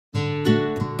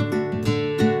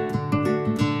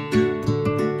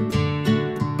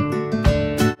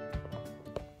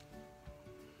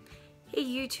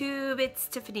it's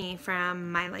Tiffany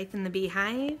from My Life in the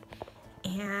Beehive,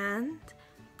 and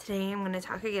today I'm going to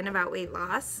talk again about weight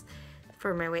loss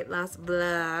for my weight loss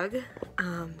vlog.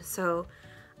 So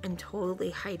I'm totally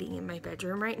hiding in my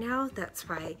bedroom right now. That's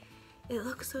why it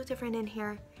looks so different in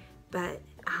here. But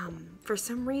for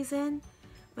some reason,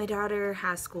 my daughter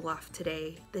has school off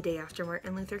today, the day after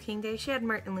Martin Luther King Day. She had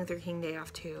Martin Luther King Day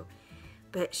off too,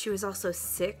 but she was also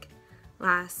sick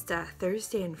last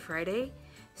Thursday and Friday.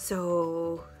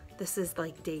 So this is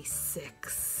like day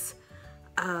 6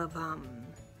 of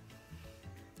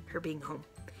her being home,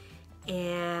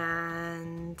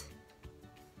 and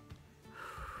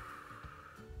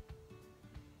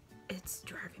it's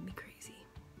driving me crazy.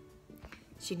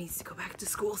 She needs to go back to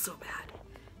school so bad.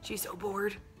 She's so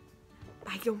bored.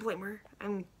 I don't blame her.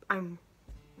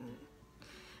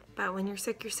 But when you're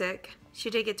sick, you're sick.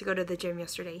 She did get to go to the gym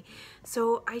yesterday.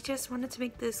 So I just wanted to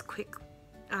make this quick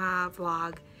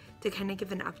vlog to kind of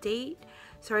give an update.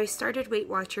 So I started Weight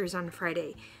Watchers on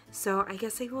Friday. So I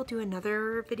guess I will do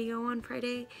another video on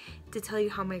Friday to tell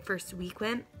you how my first week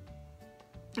went.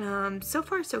 So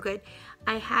far so good.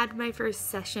 I had my first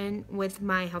session with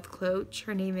my health coach.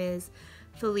 Her name is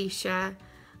Felicia.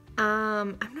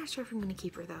 I'm not sure if I'm gonna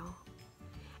keep her though.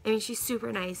 I mean, she's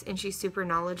super nice and she's super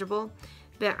knowledgeable,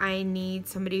 but I need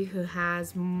somebody who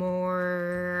has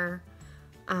more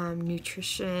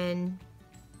nutrition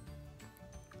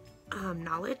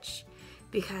knowledge,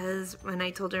 because when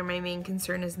I told her my main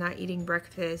concern is not eating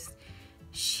breakfast,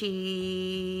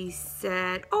 she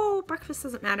said, oh, breakfast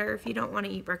doesn't matter. If you don't want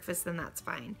to eat breakfast, then that's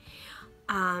fine.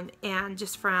 And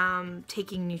just from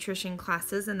taking nutrition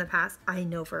classes in the past, I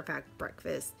know for a fact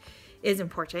breakfast is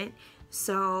important.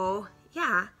 So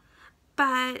yeah,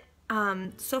 but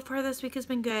so far this week has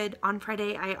been good. On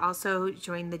Friday, I also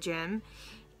joined the gym,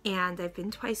 and I've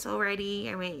been twice already.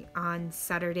 I went on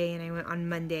Saturday and I went on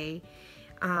Monday.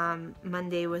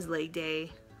 Monday was leg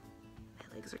day.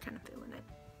 My legs are kind of feeling it.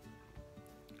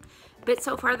 But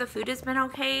so far the food has been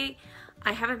okay.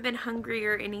 I haven't been hungry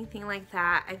or anything like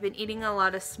that. I've been eating a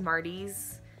lot of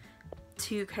Smarties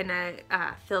to kind of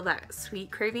fill that sweet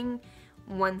craving.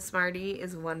 One Smartie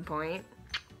is 1 point.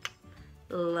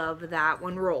 Love that.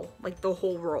 One roll, like the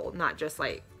whole roll, not just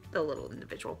like the little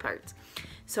individual parts.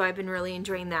 So I've been really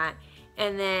enjoying that.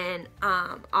 And then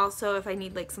also if I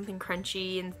need like something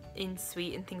crunchy and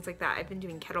sweet and things like that, I've been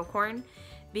doing kettle corn,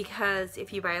 because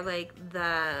if you buy like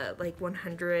the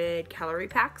 100 calorie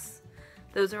packs,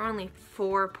 those are only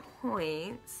 4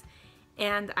 points,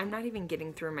 and I'm not even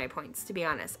getting through my points, to be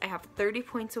honest. I have 30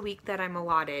 points a week that I'm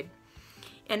allotted,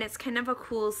 and it's kind of a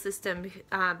cool system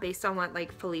based on what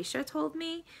like Felicia told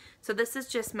me. So this is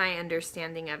just my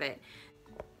understanding of it.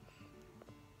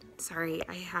 Sorry,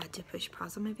 I had to push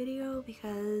pause on my video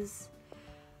because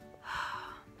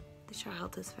the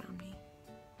child has found me.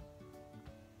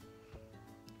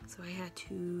 So I had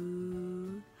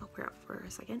to help her out for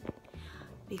a second,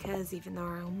 because even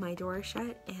though my door is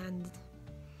shut and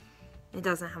it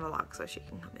doesn't have a lock, so she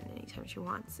can come in anytime she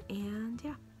wants. And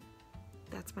yeah,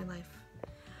 that's my life.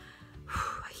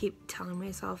 I keep telling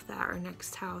myself that our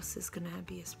next house is gonna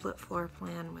be a split floor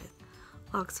plan with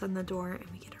locks on the door, and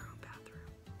we get our own bathroom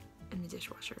and a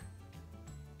dishwasher.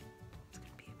 It's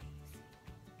gonna be amazing.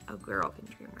 A girl can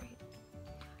dream, right?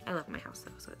 I love my house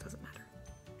though, so it doesn't matter.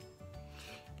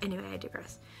 Anyway, I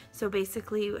digress. So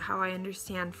basically how I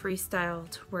understand freestyle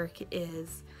to work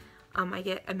is I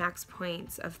get a max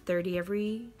points of 30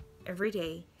 every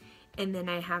day, and then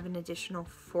I have an additional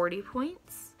 40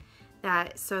 points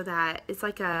so that it's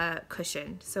like a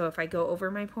cushion. So if I go over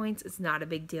my points, it's not a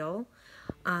big deal.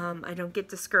 I don't get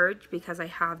discouraged because I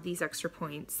have these extra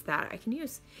points that I can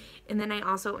use. And then I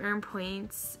also earn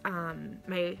points.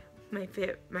 My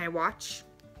watch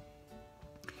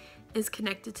is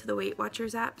connected to the Weight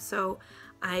Watchers app, so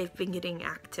I've been getting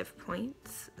active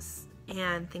points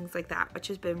and things like that, which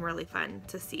has been really fun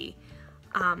to see.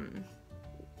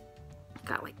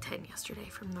 Got like 10 yesterday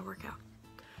from the workout.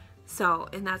 So,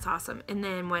 and that's awesome. And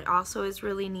then what also is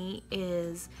really neat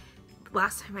is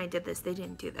last time I did this, they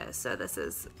didn't do this. So this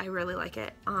is, I really like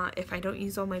it. If I don't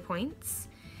use all my points,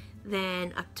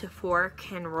 then up to 4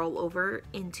 can roll over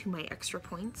into my extra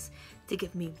points to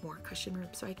give me more cushion room,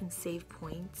 so I can save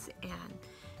points and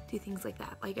do things like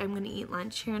that. Like I'm gonna eat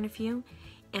lunch here in a few,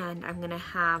 and I'm gonna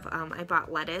have, I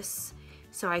bought lettuce,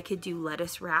 so I could do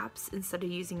lettuce wraps instead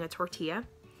of using a tortilla.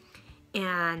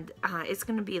 And it's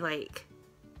gonna be like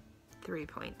 3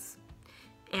 points.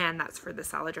 And that's for the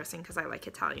salad dressing, because I like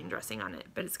Italian dressing on it.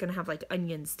 But it's gonna have like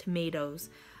onions, tomatoes,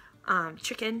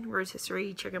 chicken,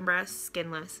 rotisserie chicken breast,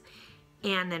 skinless,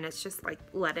 and then it's just like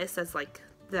lettuce as like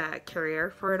the carrier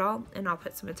for it all, and I'll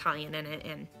put some Italian in it,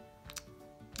 and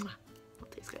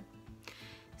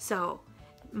So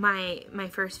my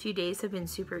first few days have been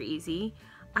super easy.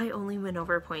 I only went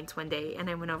over points one day, and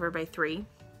I went over by 3.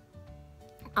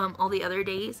 All the other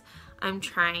days, I'm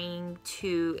trying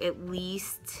to at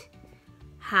least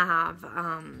have,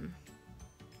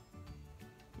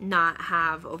 not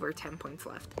have over 10 points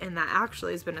left. And that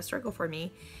actually has been a struggle for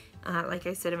me. Like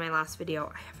I said in my last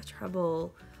video, I have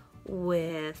trouble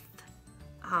with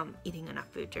eating enough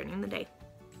food during the day.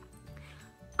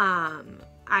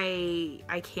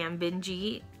 I can binge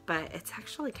eat, but it's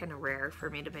actually kind of rare for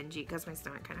me to binge eat because my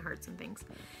stomach kind of hurts and things.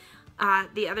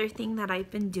 The other thing that I've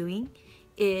been doing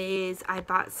is I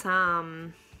bought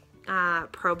some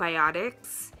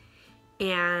probiotics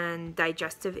and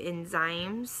digestive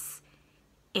enzymes,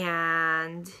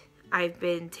 and I've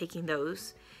been taking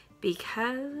those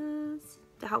because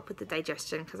to help with the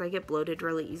digestion, because I get bloated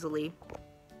really easily,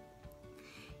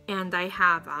 and I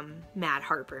have mad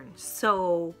heartburn,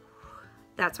 so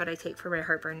that's what I take for my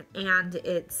heartburn. And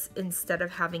it's, instead of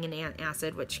having an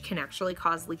antacid, which can actually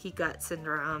cause leaky gut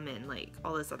syndrome and like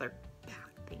all those other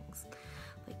bad things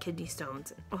like kidney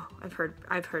stones, and, oh,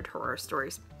 I've heard horror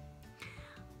stories.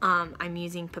 I'm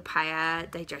using papaya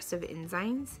digestive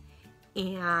enzymes,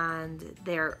 and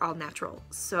they're all natural,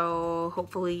 so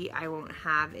hopefully I won't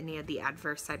have any of the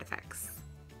adverse side effects.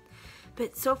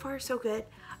 But so far so good.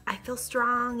 I feel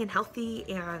strong and healthy,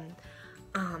 and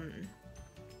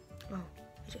oh,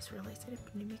 I just realized I didn't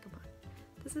put any makeup on.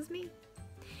 This is me.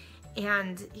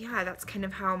 And yeah, that's kind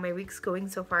of how my week's going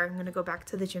so far. I'm gonna go back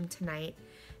to the gym tonight.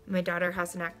 My daughter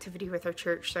has an activity with her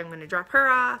church, so I'm gonna drop her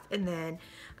off, and then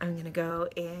I'm gonna go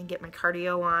and get my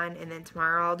cardio on, and then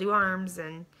tomorrow I'll do arms,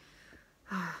 and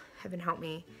heaven help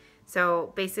me.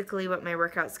 So basically what my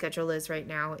workout schedule is right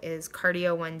now is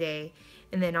cardio one day,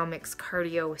 and then I'll mix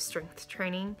cardio with strength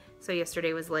training. So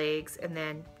yesterday was legs, and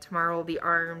then tomorrow will be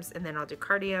arms, and then I'll do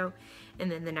cardio, and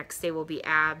then the next day will be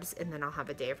abs, and then I'll have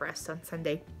a day of rest on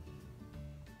Sunday.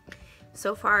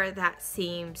 So far that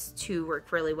seems to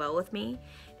work really well with me.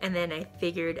 And then I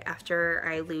figured after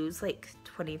I lose like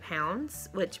 20 pounds,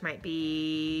 which might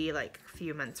be like a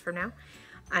few months from now,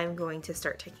 I'm going to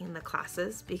start taking the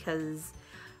classes, because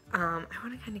I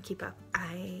want to kind of keep up.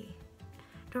 I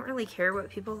don't really care what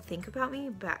people think about me,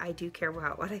 but I do care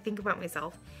about what I think about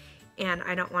myself, and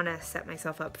I don't want to set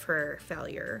myself up for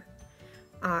failure.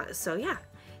 So yeah,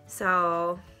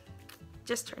 so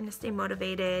just trying to stay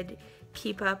motivated,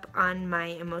 keep up on my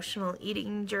emotional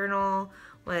eating journal,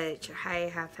 which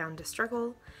I have found a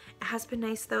struggle. It has been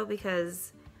nice though,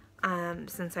 because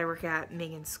since I work at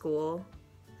Megan's school,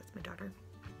 that's my daughter,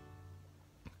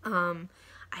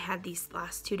 I had these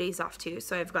last 2 days off too,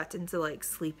 so I've gotten to like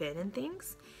sleep in and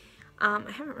things. I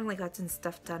haven't really gotten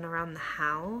stuff done around the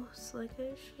house like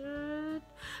I should,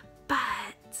 but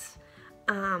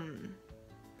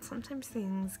sometimes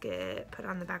things get put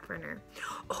on the back burner.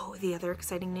 Oh, the other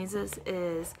exciting news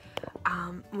is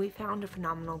we found a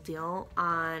phenomenal deal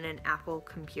on an Apple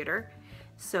computer.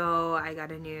 So I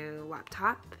got a new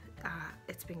laptop.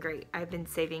 It's been great. I've been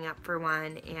saving up for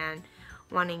one and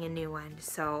wanting a new one.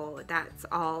 So that's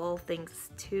all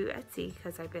thanks to Etsy,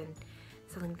 because I've been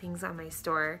selling things on my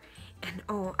store. And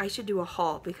oh, I should do a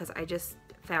haul, because I just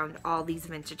found all these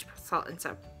vintage salt and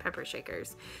pepper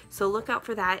shakers. So look out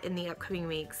for that in the upcoming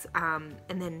weeks. And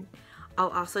then I'll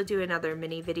also do another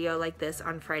mini video like this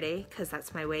on Friday, because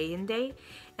that's my weigh-in day,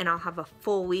 and I'll have a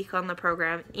full week on the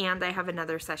program, and I have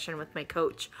another session with my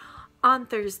coach on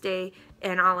Thursday,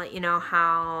 and I'll let you know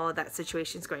how that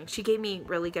situation's going. She gave me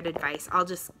really good advice. I'll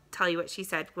just tell you what she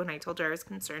said when I told her I was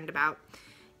concerned about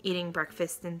eating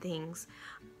breakfast and things.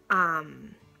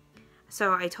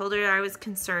 So I told her I was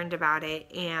concerned about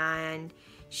it, and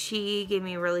she gave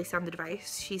me really sound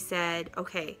advice. She said,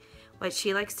 okay, what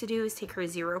she likes to do is take her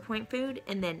 0-point food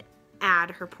and then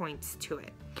add her points to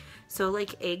it. So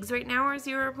like eggs right now are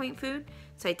 0-point food.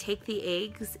 So I take the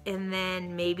eggs, and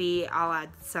then maybe I'll add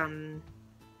some,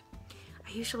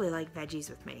 I usually like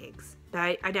veggies with my eggs,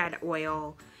 but I'd add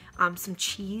oil, some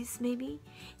cheese maybe,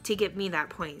 to give me that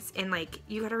points. And like,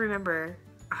 you gotta remember,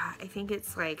 I think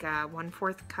it's like a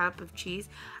 1/4 cup of cheese.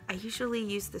 I usually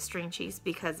use the string cheese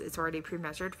because it's already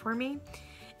pre-measured for me,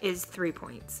 is 3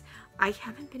 points. I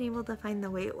haven't been able to find the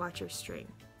Weight Watchers string.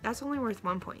 That's only worth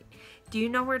 1 point. Do you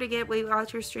know where to get Weight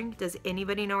Watchers string? Does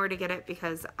anybody know where to get it?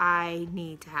 Because I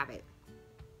need to have it.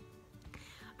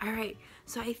 All right,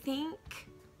 so I think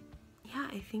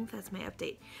that's my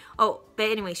update. Oh,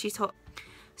 but anyway,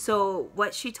 so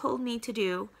what she told me to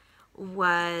do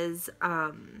was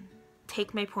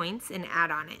take my points and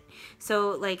add on it.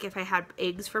 So like if I had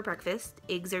eggs for breakfast,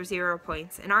 eggs are 0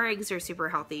 points, and our eggs are super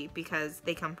healthy because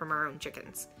they come from our own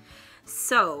chickens.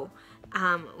 So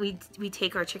we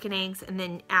take our chicken eggs and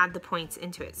then add the points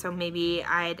into it. So maybe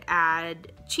I'd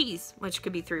add cheese, which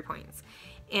could be 3 points.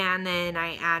 And then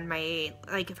I add my,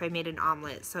 like if I made an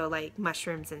omelet, so like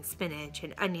mushrooms and spinach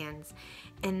and onions.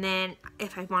 And then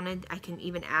if I wanted, I can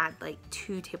even add like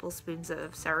 2 tablespoons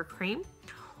of sour cream,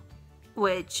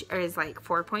 which is like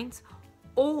 4 points.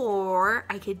 Or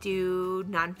I could do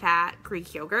non-fat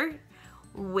Greek yogurt,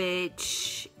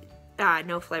 which,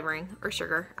 no flavoring or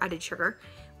sugar, added sugar,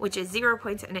 which is 0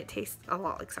 points, and it tastes a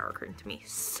lot like sour cream to me.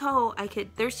 So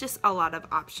there's just a lot of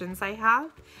options I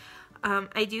have.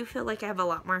 I do feel like I have a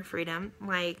lot more freedom.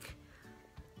 Like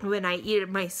when I eat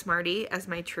my Smartie as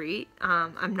my treat,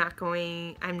 I'm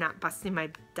not busting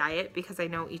my diet because I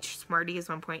know each Smartie is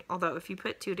 1 point. Although if you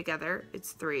put 2 together,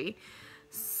 it's 3.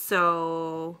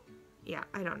 So yeah,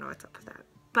 I don't know what's up with that.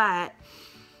 But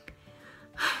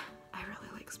I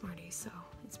really like Smarties, so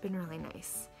it's been really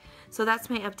nice. So that's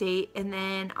my update. And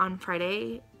then on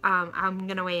Friday, I'm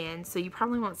gonna weigh in. So you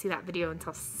probably won't see that video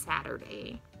until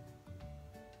Saturday.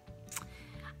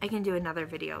 I can do another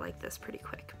video like this pretty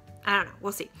quick. I don't know,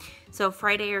 we'll see. So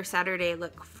Friday or Saturday,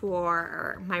 look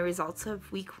for my results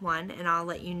of week 1, and I'll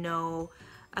let you know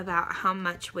about how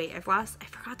much weight I've lost. I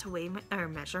forgot to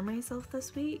measure myself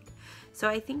this week. So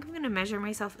I think I'm gonna measure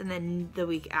myself, and then the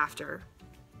week after,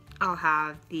 I'll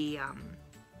have the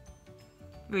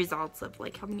results of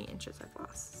like how many inches I've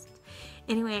lost.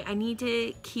 Anyway, I need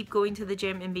to keep going to the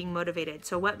gym and being motivated.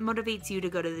 So what motivates you to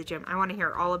go to the gym? I want to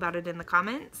hear all about it in the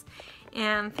comments.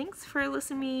 And thanks for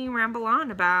listening to me ramble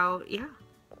on about, yeah,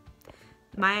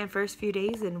 my first few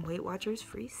days in Weight Watchers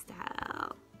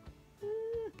Freestyle.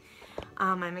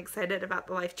 I'm excited about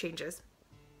the life changes.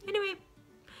 Anyway,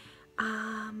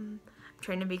 I'm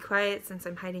trying to be quiet since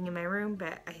I'm hiding in my room,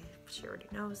 but she already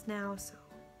knows now, so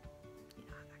you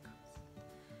know how that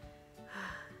goes.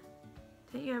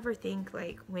 Don't you ever think,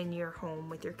 like, when you're home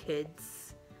with your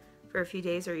kids for a few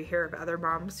days, or you hear of other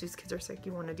moms whose kids are sick,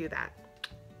 you want to do that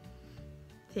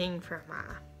thing from,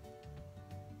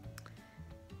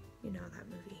 you know, that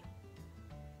movie.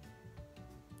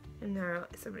 And there,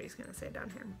 somebody's gonna say it down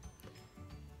here.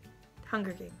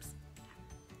 Hunger Games.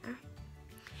 Alright.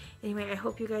 Anyway, I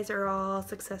hope you guys are all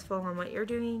successful on what you're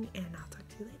doing, and I'll talk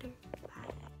to you later.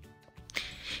 Bye.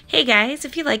 Hey guys,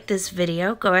 if you like this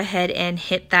video, go ahead and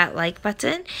hit that like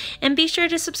button, and be sure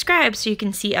to subscribe so you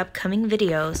can see upcoming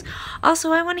videos.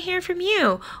 Also, I want to hear from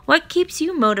you. What keeps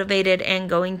you motivated and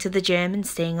going to the gym and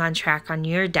staying on track on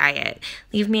your diet?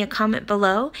 Leave me a comment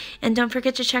below, and don't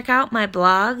forget to check out my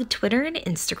blog, Twitter, and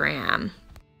Instagram.